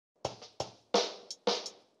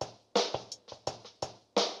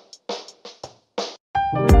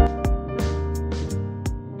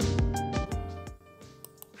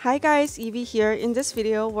Hi guys, Evie here. In this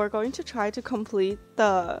video, we're going to try to complete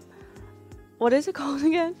the... what is it called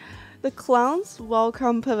again? The Clown's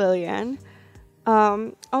Welcome Pavilion.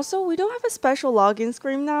 Also, we don't have a special login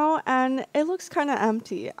screen now, and it looks kind of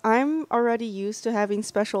empty. I'm already used to having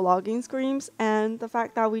special login screens, and the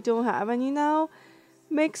fact that we don't have any now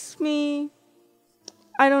makes me...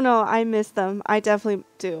 I don't know, I miss them. I definitely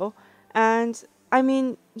do. And, I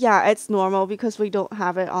mean, yeah, it's normal because we don't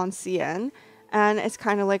have it on CN. And it's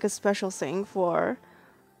kind of like a special thing for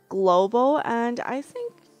global, and I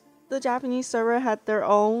think the Japanese server had their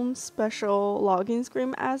own special login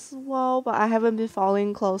screen as well, but I haven't been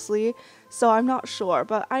following closely, so I'm not sure,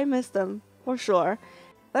 but I miss them for sure.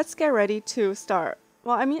 Let's get ready to start.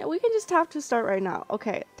 Well, I mean, we can just tap to start right now.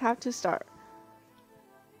 Okay, tap to start.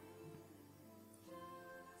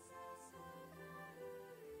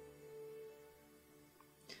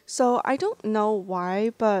 So I don't know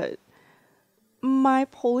why, but my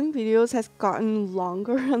polling videos has gotten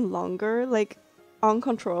longer and longer, like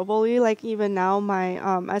uncontrollably. Like even now my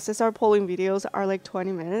SSR polling videos are like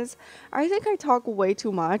 20 minutes. I think I talk way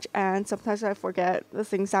too much and sometimes I forget the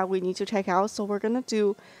things that we need to check out, so we're gonna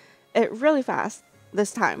do it really fast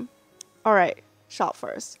this time. Alright, shop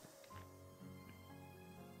first.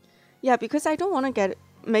 Yeah, because I don't want to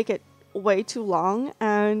make it way too long,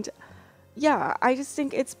 and yeah, I just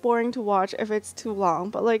think it's boring to watch if it's too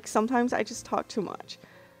long, but like sometimes I just talk too much.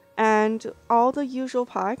 And all the usual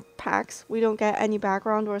packs, we don't get any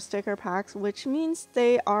background or sticker packs, which means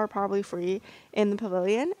they are probably free in the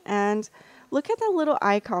pavilion. And look at that little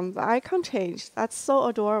icon, the icon changed. That's so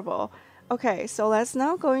adorable. Okay, so let's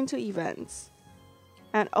now go into events.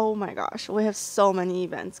 And oh my gosh, we have so many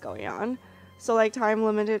events going on. So like time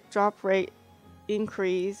limited drop rate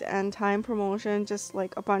increase and time promotion, just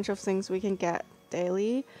like a bunch of things we can get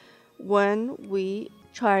daily when we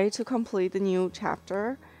try to complete the new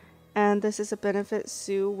chapter. And this is a benefit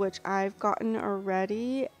suit which I've gotten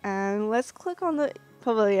already, and let's click on the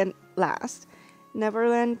pavilion last.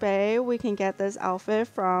 Neverland Bay, we can get this outfit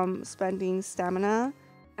from spending stamina,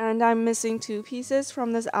 and I'm missing 2 pieces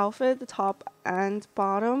from this outfit, the top and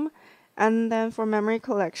bottom. And then for memory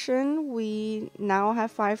collection, we now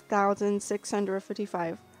have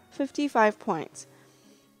 5,655 points.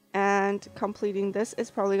 And completing this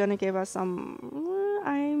is probably going to give us some,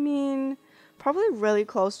 I mean, probably really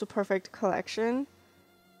close to perfect collection,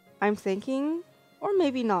 I'm thinking. Or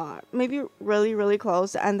maybe not. Maybe really, really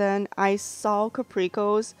close. And then I saw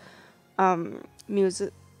Caprico's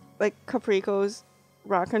music, like Caprico's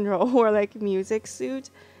rock and roll or like music suit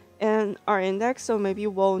in our index, so maybe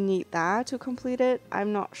we'll need that to complete it.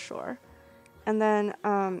 I'm not sure. And then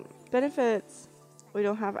benefits, we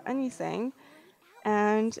don't have anything.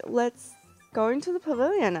 And let's go into the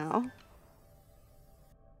pavilion now.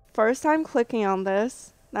 First time clicking on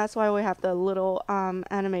this, that's why we have the little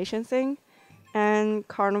animation thing. And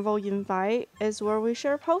Carnival Invite is where we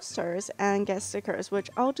share posters and get stickers,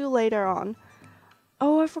 which I'll do later on.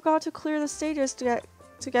 Oh, I forgot to clear the stages to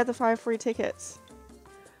get the 5 free tickets.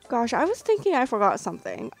 Gosh, I was thinking I forgot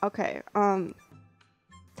something. Okay, time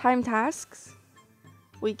tasks.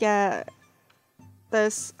 We get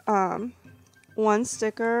this 1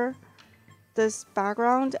 sticker, this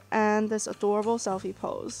background, and this adorable selfie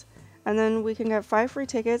pose. And then we can get 5 free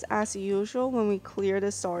tickets as usual when we clear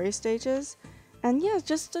the story stages. And yeah,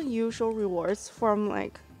 just the usual rewards from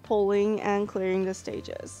like polling and clearing the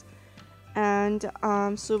stages. And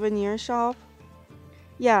souvenir shop.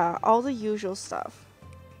 Yeah, all the usual stuff.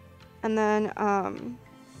 And then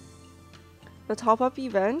the top-up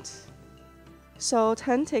event. So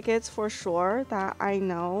 10 tickets for sure that I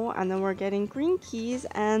know. And then we're getting green keys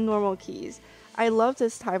and normal keys. I love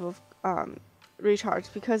this type of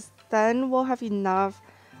recharge because then we'll have enough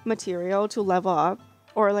material to level up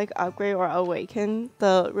or like upgrade or awaken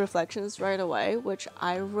the reflections right away, which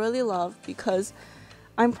I really love because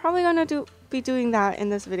I'm probably gonna be doing that in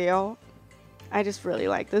this video. I just really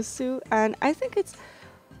like this suit, and I think it's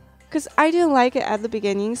because I didn't like it at the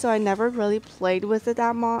beginning, so I never really played with it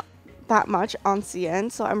that much on CN.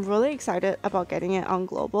 So I'm really excited about getting it on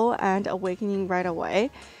global and awakening right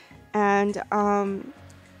away. And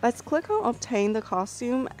let's click on obtain the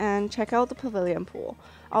costume and check out the pavilion pool.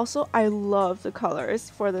 Also, I love the colors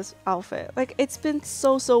for this outfit. Like, it's been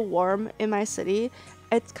so warm in my city.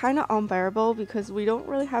 It's kind of unbearable because we don't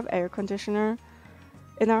really have air conditioner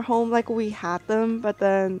in our home. Like, we had them, but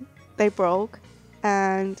then they broke,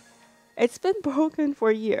 and it's been broken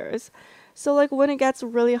for years. So like when it gets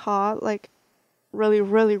really hot, like really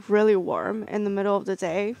warm in the middle of the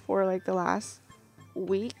day for like the last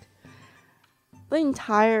week, the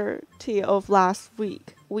entirety of last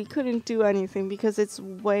week. We couldn't do anything because it's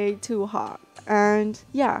way too hot. And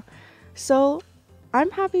yeah, so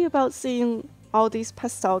I'm happy about seeing all these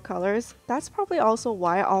pastel colors. That's probably also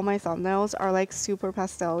why all my thumbnails are like super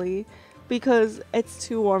pastel-y, because it's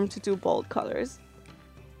too warm to do bold colors.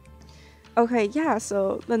 Okay, yeah,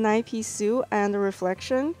 so the 9-piece suit and the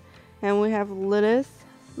reflection. And we have Lilith,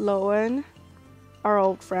 Loen, our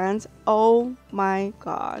old friends. Oh my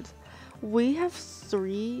god. We have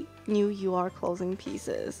 3 new UR clothing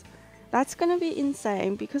pieces. That's gonna be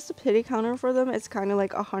insane because the pity counter for them is kind of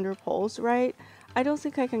like 100 pulls, right? I don't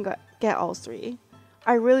think I can get all 3.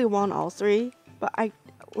 I really want all 3, but I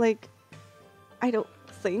don't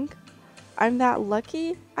think I'm that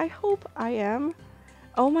lucky. I hope I am.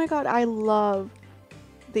 Oh my god, I love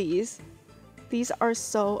these. These are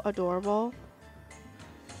so adorable.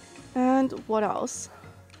 And what else?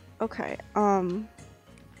 Okay,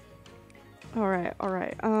 alright,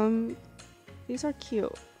 these are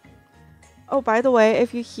cute. Oh, by the way,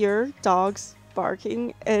 if you hear dogs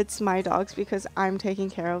barking, it's my dogs because I'm taking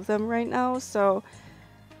care of them right now, so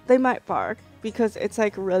they might bark because it's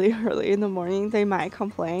like really early in the morning. They might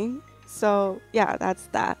complain. So yeah, that's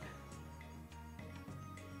that.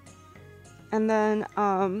 And then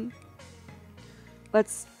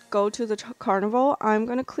let's go to the carnival. I'm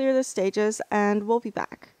gonna clear the stages and we'll be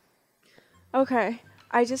back. Okay,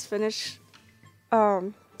 I just finished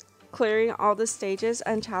clearing all the stages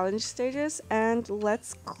and challenge stages, and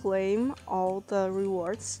let's claim all the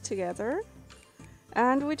rewards together.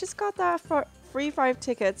 And we just got that for free 5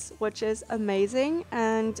 tickets, which is amazing.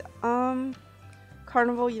 And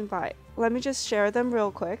carnival invite. Let me just share them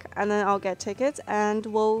real quick and then I'll get tickets and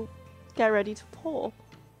we'll get ready to pull.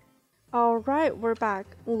 Alright, we're back.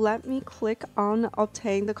 Let me click on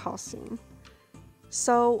obtain the costume.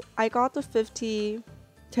 So I got the 50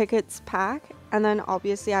 tickets pack, and then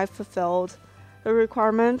obviously I fulfilled the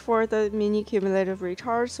requirement for the mini cumulative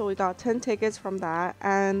recharge, so we got 10 tickets from that,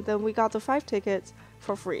 and then we got the 5 tickets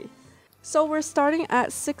for free. So we're starting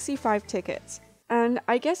at 65 tickets, and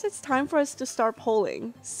I guess it's time for us to start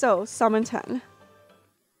polling. So summon 10.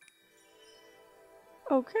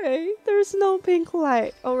 Okay, there's no pink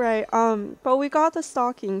light. Alright, but we got the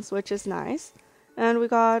stockings, which is nice, and we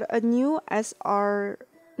got a new SR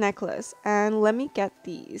necklace, and let me get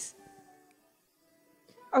these.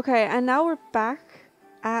 Okay, and now we're back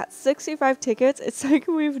at 65 tickets. It's like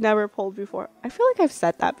we've never pulled before. I feel like I've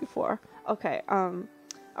said that before. Okay,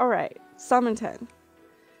 alright, summon 10.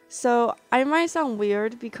 So I might sound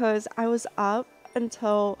weird because I was up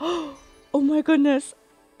until oh my goodness,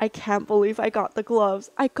 I can't believe I got the gloves.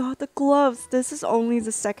 I got the gloves. This is only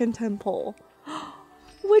the second 10 pull.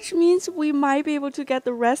 Which means we might be able to get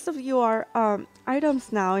the rest of your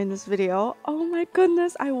items now in this video. Oh my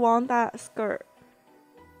goodness, I want that skirt.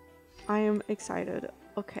 I am excited.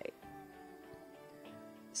 Okay.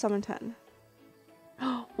 Summon 10.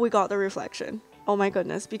 We got the reflection. Oh my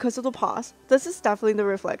goodness, because of the pause. This is definitely the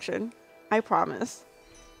reflection. I promise.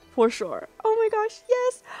 For sure. Oh my gosh,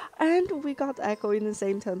 yes! And we got the echo in the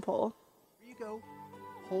same 10 pull. Here you go.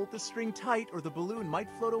 Hold the string tight or the balloon might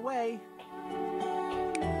float away.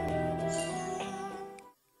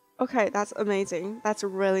 Okay, that's amazing. That's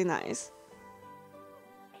really nice.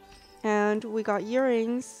 And we got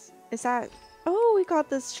earrings. Is that... Oh, we got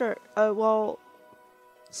this shirt. Well,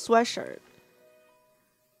 sweatshirt.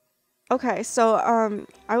 Okay, so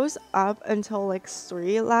I was up until like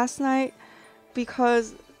 3 last night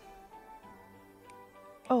because...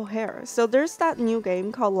 Oh, hair. So there's that new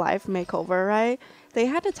game called Life Makeover, right? They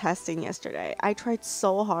had a testing yesterday. I tried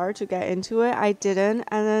so hard to get into it. I didn't,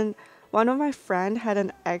 and then one of my friends had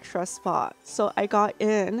an extra spot, so I got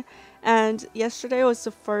in, and yesterday was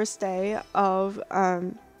the first day of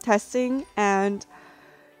testing, and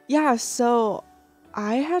yeah, so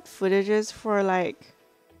I had footages for like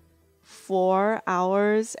 4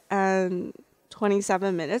 hours and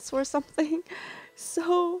 27 minutes or something.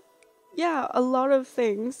 So yeah, a lot of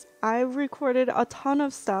things. I recorded a ton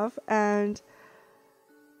of stuff, and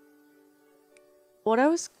what I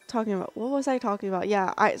was talking about, what was I talking about?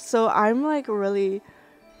 Yeah, so I'm like really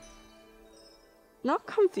not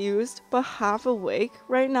confused, but half awake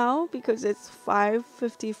right now because it's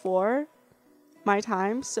 5:54 my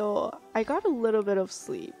time. So I got a little bit of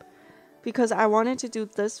sleep because I wanted to do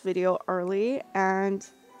this video early, and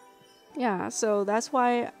yeah, so that's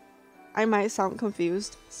why I might sound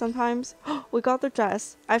confused sometimes. We got the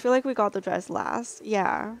dress. I feel like we got the dress last.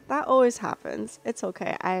 Yeah, that always happens. It's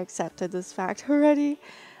okay. I accepted this fact already.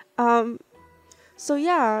 So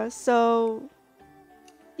yeah,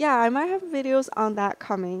 I might have videos on that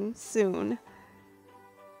coming soon.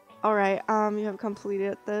 Alright, you have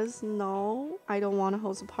completed this. No, I don't want to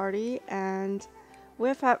host a party. And we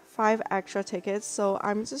have had 5 extra tickets, so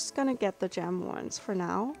I'm just gonna get the gem ones for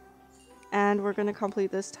now. And we're gonna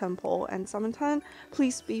complete this temple and summon 10.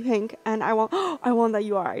 Please be pink. And I want I want that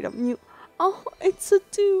UR item. Oh, it's a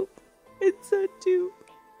dupe. It's a dupe.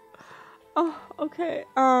 Oh, okay.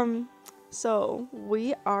 So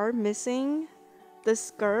we are missing the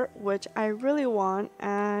skirt, which I really want,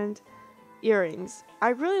 and earrings. I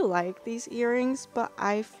really like these earrings, but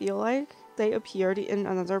I feel like they appeared in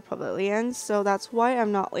another pavilion, so that's why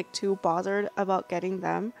I'm not like too bothered about getting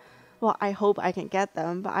them. Well, I hope I can get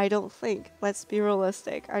them, but I don't think, let's be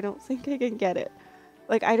realistic, I don't think I can get it.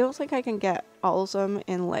 Like, I don't think I can get all of them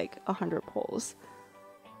in like 100 pulls.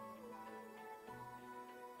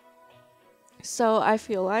 So I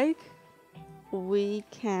feel like we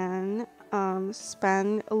can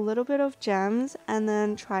spend a little bit of gems and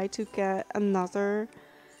then try to get another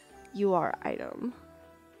UR item.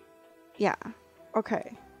 Yeah.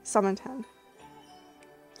 Okay. Summon 10.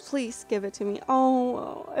 Please give it to me.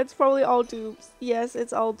 Oh, it's probably all dupes. Yes,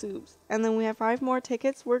 it's all dupes. And then we have 5 more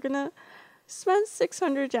tickets. We're gonna spend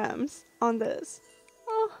 600 gems on this.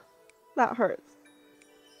 Oh, that hurts.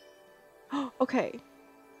 Okay.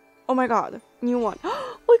 Oh my god. New one.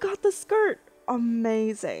 We got the skirt.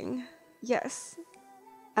 Amazing. Yes.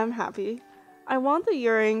 I'm happy. I want the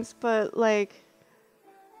earrings, but like,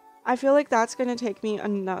 I feel like that's gonna take me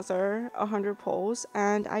another 100 pulls,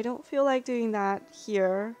 and I don't feel like doing that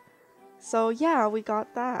here. So yeah, we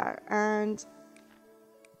got that. And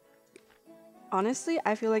honestly,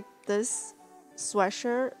 I feel like this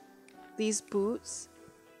sweatshirt, these boots,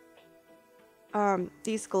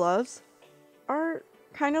 these gloves are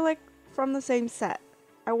kind of like from the same set.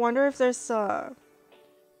 I wonder if there's a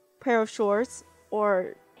pair of shorts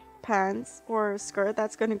or pants or skirt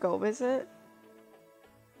that's gonna go with it.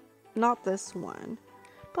 Not this one,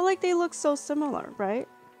 but like they look so similar, right?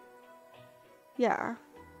 Yeah,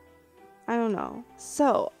 I don't know.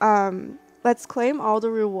 So let's claim all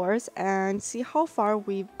the rewards and see how far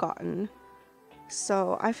we've gotten.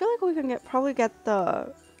 So I feel like we can probably get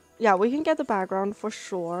the, yeah, we can get the background for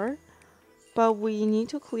sure, but we need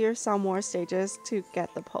to clear some more stages to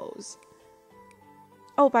get the pose.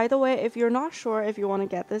 Oh, by the way, if you're not sure if you want to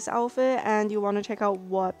get this outfit and you want to check out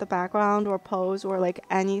what the background or pose or like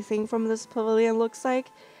anything from this pavilion looks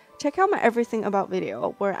like, check out my everything about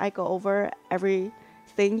video where I go over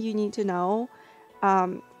everything you need to know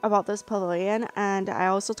about this pavilion. And I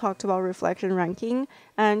also talked about reflection ranking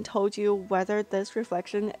and told you whether this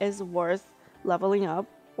reflection is worth leveling up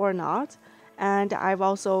or not. And I've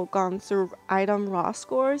also gone through item raw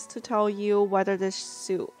scores to tell you whether this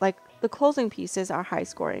suit, like the clothing pieces, are high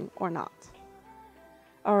scoring or not.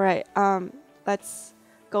 Alright, let's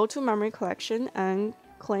go to memory collection and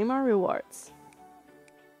claim our rewards.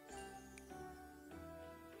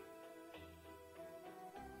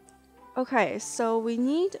 Okay, so we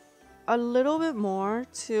need a little bit more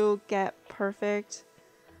to get perfect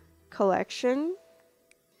collection.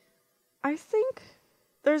 I think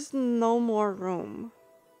there's no more room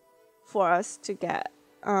for us to get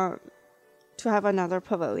to have another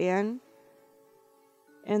pavilion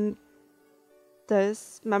in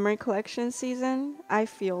this memory collection season, I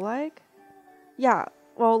feel like. Yeah,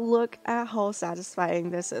 well, look at how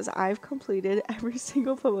satisfying this is. I've completed every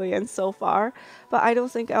single pavilion so far, but I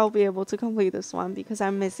don't think I'll be able to complete this one because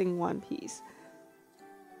I'm missing one piece.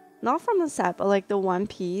 Not from the set, but like the one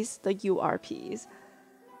piece, the UR piece.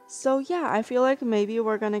 So yeah, I feel like maybe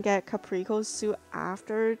we're gonna get Caprico's suit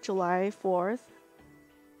after July 4th.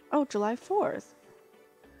 Oh, July 4th.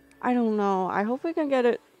 I don't know. I hope we can get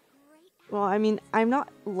it. Well, I mean, I'm not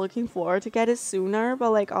looking forward to get it sooner,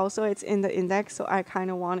 but like also it's in the index, so I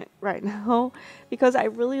kind of want it right now because I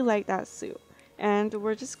really like that suit. And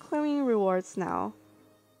we're just claiming rewards now.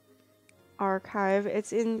 Archive.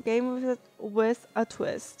 It's in game with a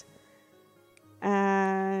twist.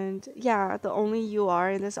 And yeah, the only UR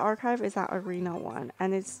in this archive is that arena one,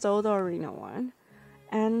 and it's still the arena one.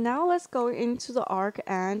 And now let's go into the arc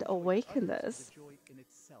and awaken this.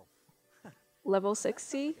 Level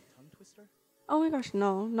 60? Oh my gosh,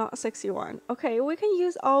 no, not 61. Okay, we can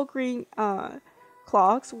use all green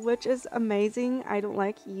clocks, which is amazing. I don't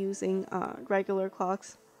like using regular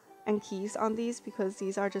clocks and keys on these because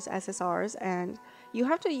these are just SSRs, and you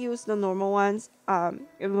have to use the normal ones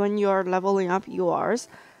when you're leveling up URs.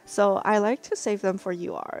 So I like to save them for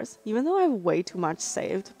URs, even though I have way too much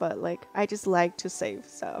saved, but like I just like to save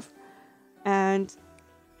stuff. And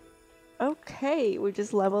okay, we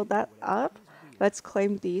just leveled that up. Let's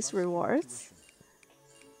claim these rewards.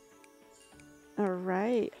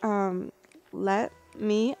 Alright, let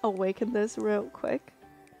me awaken this real quick.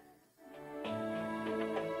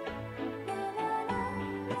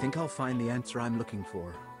 I think I'll find the answer I'm looking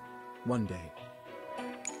for. One day.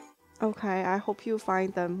 Okay, I hope you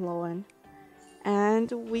find them, Loen.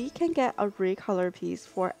 And we can get a recolor piece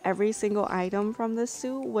for every single item from this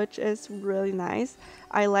suit, which is really nice.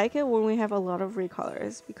 I like it when we have a lot of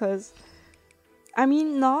recolors because, I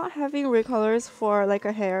mean, not having recolors for like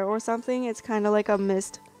a hair or something, it's kind of like a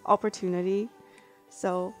missed opportunity.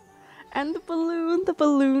 So, and the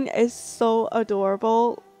balloon is so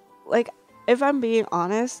adorable. Like, if I'm being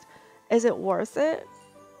honest, is it worth it?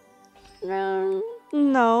 No.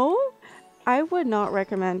 I would not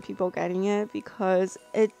recommend people getting it because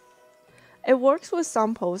it works with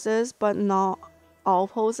some poses but not all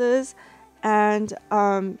poses, and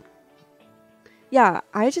yeah,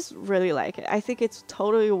 I just really like it. I think it's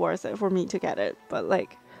totally worth it for me to get it, but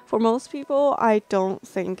like for most people I don't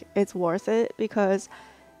think it's worth it because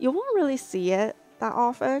you won't really see it that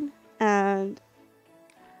often, and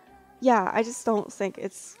yeah, I just don't think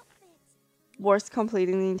it's worth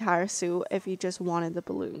completing the entire suit if you just wanted the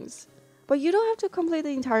balloons. But you don't have to complete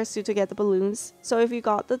the entire suit to get the balloons. So if you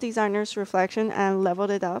got the designer's reflection and leveled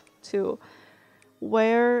it up to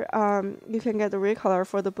where you can get the recolor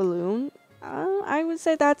for the balloon, I would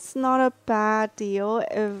say that's not a bad deal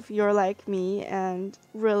if you're like me and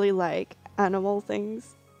really like animal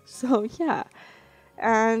things. So yeah,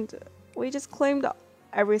 and we just claimed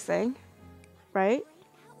everything, right?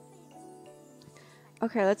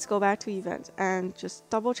 Okay, let's go back to event and just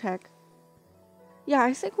double check. Yeah,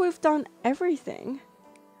 I think we've done everything.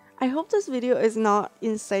 I hope this video is not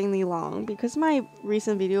insanely long because my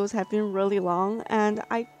recent videos have been really long and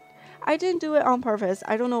I didn't do it on purpose.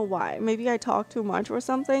 I don't know why. Maybe I talked too much or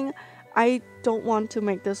something. I don't want to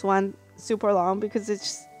make this one super long because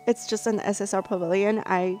it's just an SSR pavilion.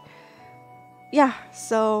 Yeah,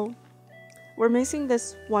 so we're missing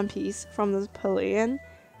this one piece from this pavilion,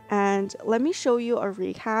 and let me show you a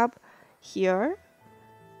recap here.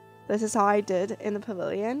 This is how I did in the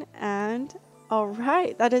pavilion, and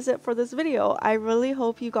alright, that is it for this video. I really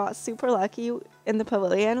hope you got super lucky in the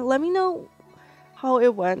pavilion. Let me know how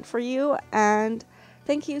it went for you, and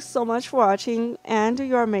thank you so much for watching and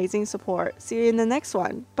your amazing support. See you in the next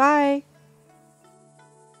one. Bye!